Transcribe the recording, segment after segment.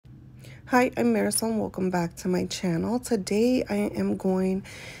Hi, I'm Marysol and welcome back to my channel. Today I am going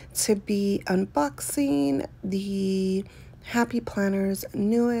to be unboxing the Happy Planner's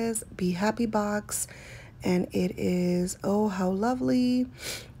newest Be Happy box, and it is oh how lovely.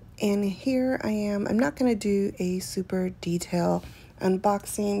 And here I am. I'm not going to do a super detailed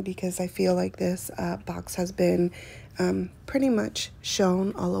unboxing because I feel like this box has been pretty much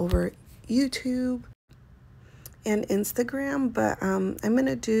shown all over YouTube and Instagram, but I'm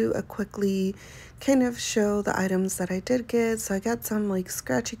gonna do a quickly kind of show the items that I did get. So I got some like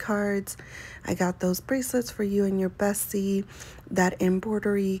scratchy cards, I got those bracelets for you and your bestie, that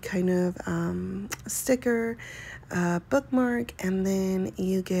embroidery kind of sticker, bookmark, and then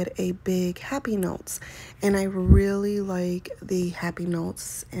you get a big happy notes. And I really like the happy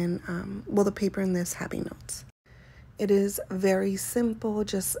notes and well, the paper in this happy notes. It is very simple,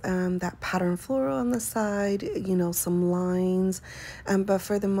 just that pattern floral on the side, you know, some lines, but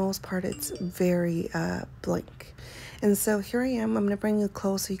for the most part, it's very blank. And so here I am. I'm going to bring you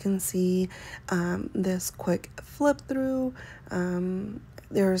close so you can see this quick flip through.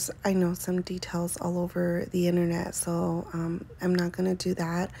 There's, I know, some details all over the internet, so I'm not going to do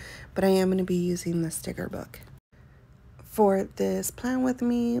that, but I am going to be using the sticker book for this plan with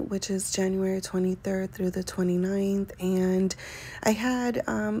me, which is January 23rd through the 29th. And I had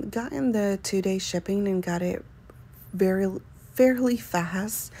gotten the 2-day shipping and got it fairly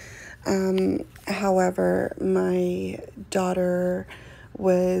fast. However, my daughter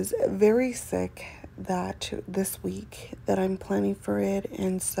was very sick this week that I'm planning for it,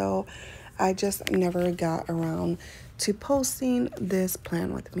 and so I just never got around to posting this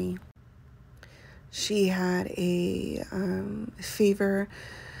plan with me. She had a fever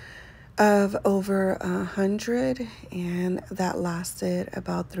of over 100, and that lasted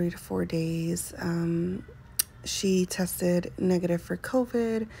about 3 to 4 days. She tested negative for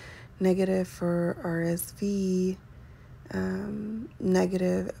COVID, negative for RSV,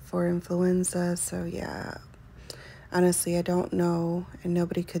 negative for influenza. So yeah, honestly, I don't know, and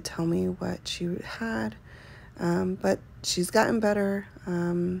nobody could tell me what she had, but she's gotten better,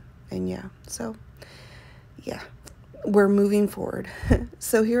 and yeah, so yeah, we're moving forward.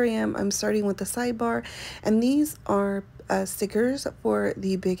 So here I am. I'm starting with the sidebar, and these are stickers for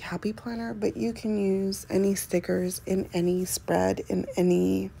the Big Happy Planner, but you can use any stickers in any spread, in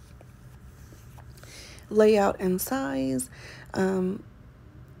any layout and size.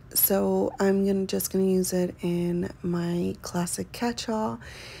 So I'm just gonna use it in my classic catch-all,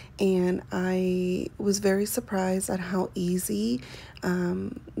 and I was very surprised at how easy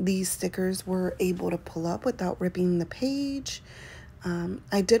these stickers were able to pull up without ripping the page.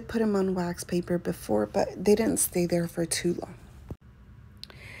 I did put them on wax paper before, but they didn't stay there for too long.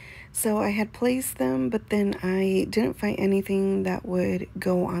 So I had placed them, but then I didn't find anything that would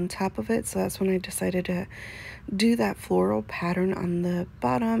go on top of it. So that's when I decided to do that floral pattern on the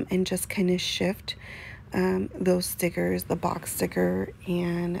bottom and just kind of shift those stickers, the box sticker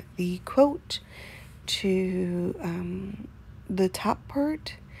and the quote, to the top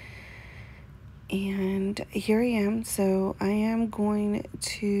part. And here I am. So I am going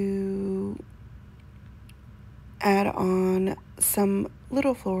to add on some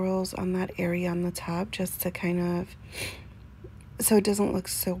little florals on that area on the top, just to kind of, so it doesn't look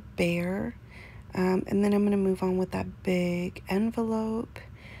so bare. And then I'm going to move on with that big envelope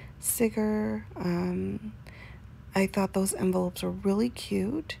sticker. I thought those envelopes were really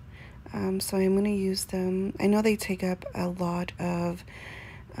cute, so I'm going to use them. I know they take up a lot of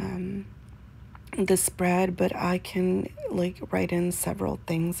the spread, but I can like write in several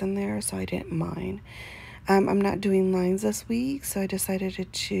things in there, so I didn't mind. I'm not doing lines this week, so I decided to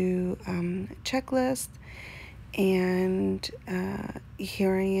do checklist, and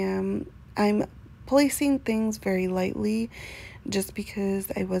here I am. I'm placing things very lightly just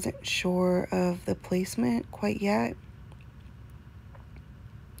because I wasn't sure of the placement quite yet.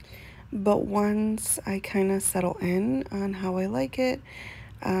 But once I kind of settle in on how I like it,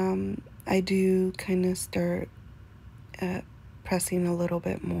 I do kind of start pressing a little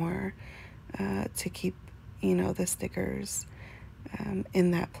bit more to keep, you know, the stickers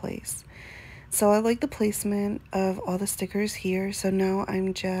in that place. So I like the placement of all the stickers here. So now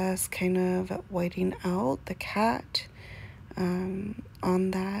I'm just kind of whiting out the cat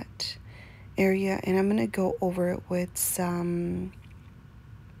on that area, and I'm gonna go over it with some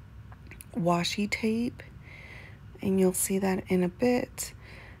washi tape, and you'll see that in a bit.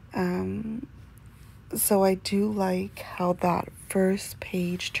 So I do like how that first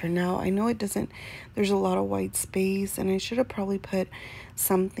page turned out. I know it doesn't, there's a lot of white space, and I should have probably put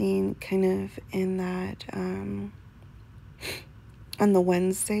something kind of in that on the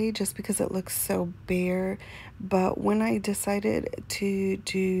Wednesday just because it looks so bare. But when I decided to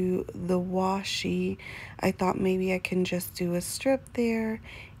do the washi, I thought maybe I can just do a strip there,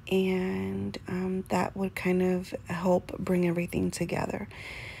 and that would kind of help bring everything together.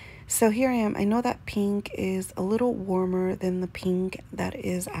 So here I am. I know that pink is a little warmer than the pink that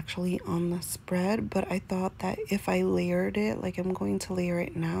is actually on the spread, but I thought that if I layered it, like I'm going to layer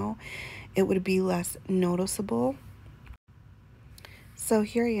it now, it would be less noticeable. So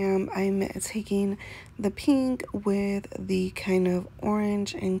here I am. I'm taking the pink with the kind of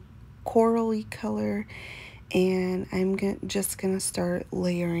orange and corally color, and I'm just gonna start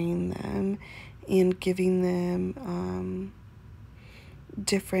layering them and giving them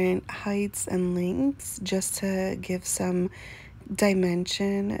different heights and lengths just to give some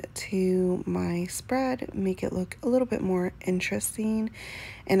dimension to my spread, make it look a little bit more interesting.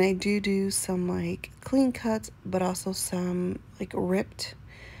 And I do some like clean cuts, but also some like ripped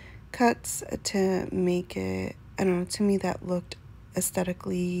cuts to make it, I don't know, to me that looked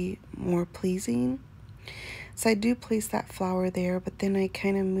aesthetically more pleasing. So I do place that flower there, but then I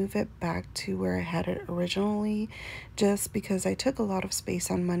kind of move it back to where I had it originally, just because I took a lot of space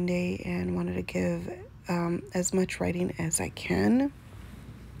on Monday and wanted to give as much writing as I can.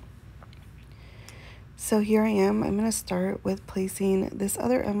 So here I am. I'm going to start with placing this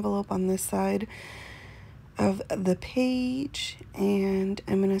other envelope on this side of the page, and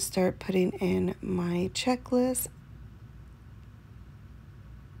I'm going to start putting in my checklist.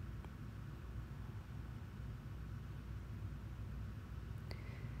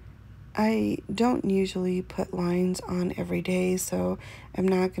 I don't usually put lines on every day, so I'm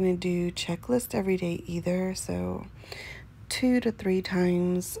not going to do checklist every day either. So 2 to 3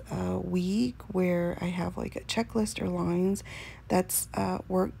 times a week where I have like a checklist or lines, that's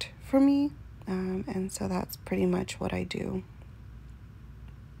worked for me. And so that's pretty much what I do.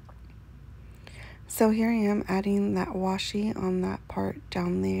 So here I am adding that washi on that part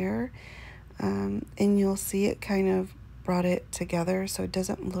down there. And you'll see it kind of brought it together so it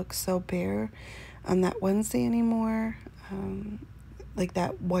doesn't look so bare on that Wednesday anymore. Like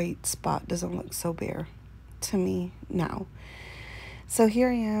that white spot doesn't look so bare to me now. So here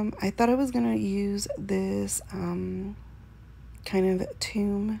I am. I thought I was going to use this kind of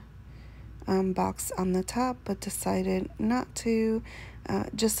tomb box on the top, but decided not to,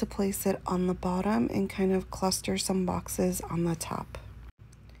 just to place it on the bottom and kind of cluster some boxes on the top.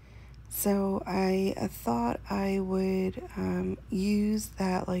 So I thought I would use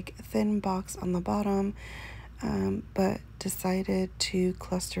that like thin box on the bottom, but decided to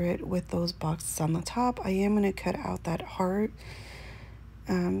cluster it with those boxes on the top. I am going to cut out that heart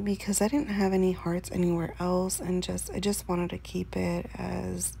because I didn't have any hearts anywhere else, and I just wanted to keep it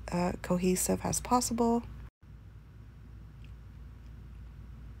as cohesive as possible.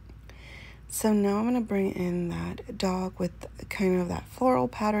 So now I'm going to bring in that dog with kind of that floral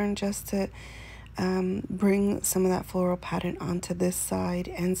pattern just to bring some of that floral pattern onto this side.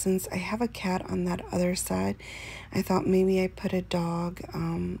 And since I have a cat on that other side, I thought maybe I put a dog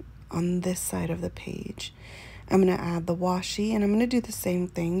on this side of the page. I'm going to add the washi, and I'm going to do the same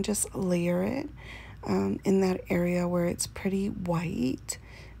thing, just layer it in that area where it's pretty white,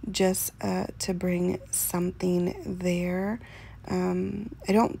 just to bring something there.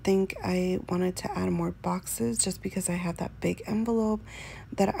 I don't think I wanted to add more boxes just because I have that big envelope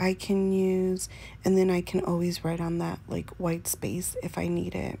that I can use, and then I can always write on that like white space if I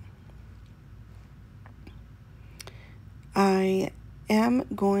need it. I am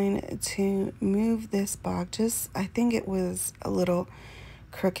going to move this box, I think it was a little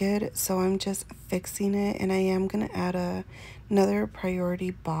crooked, so I'm just fixing it, and I am going to add another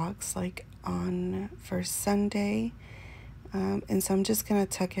priority box like on for Sunday. And so I'm just going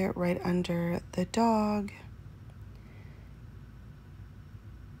to tuck it right under the dog.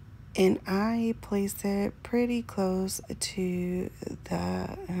 And I place it pretty close to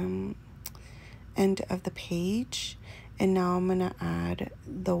the end of the page. And now I'm going to add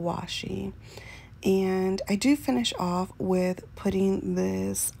the washi. And I do finish off with putting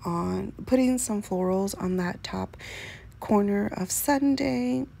this on, putting some florals on that top corner of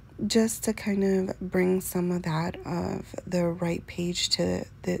Sunday, just to kind of bring some of that of the right page to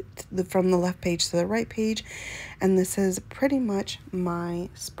from the left page to the right page. And this is pretty much my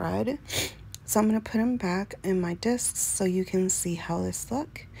spread. So I'm going to put them back in my discs so you can see how this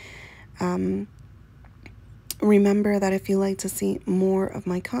look. Remember that if you like to see more of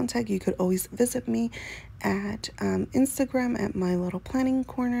my content, you could always visit me at Instagram at My Little Planning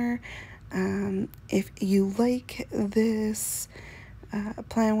Corner. If you like this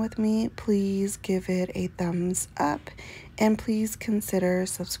plan with me, please give it a thumbs up and please consider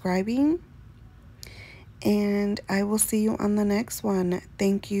subscribing. And I will see you on the next one.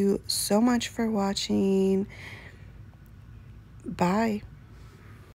 Thank you so much for watching. Bye.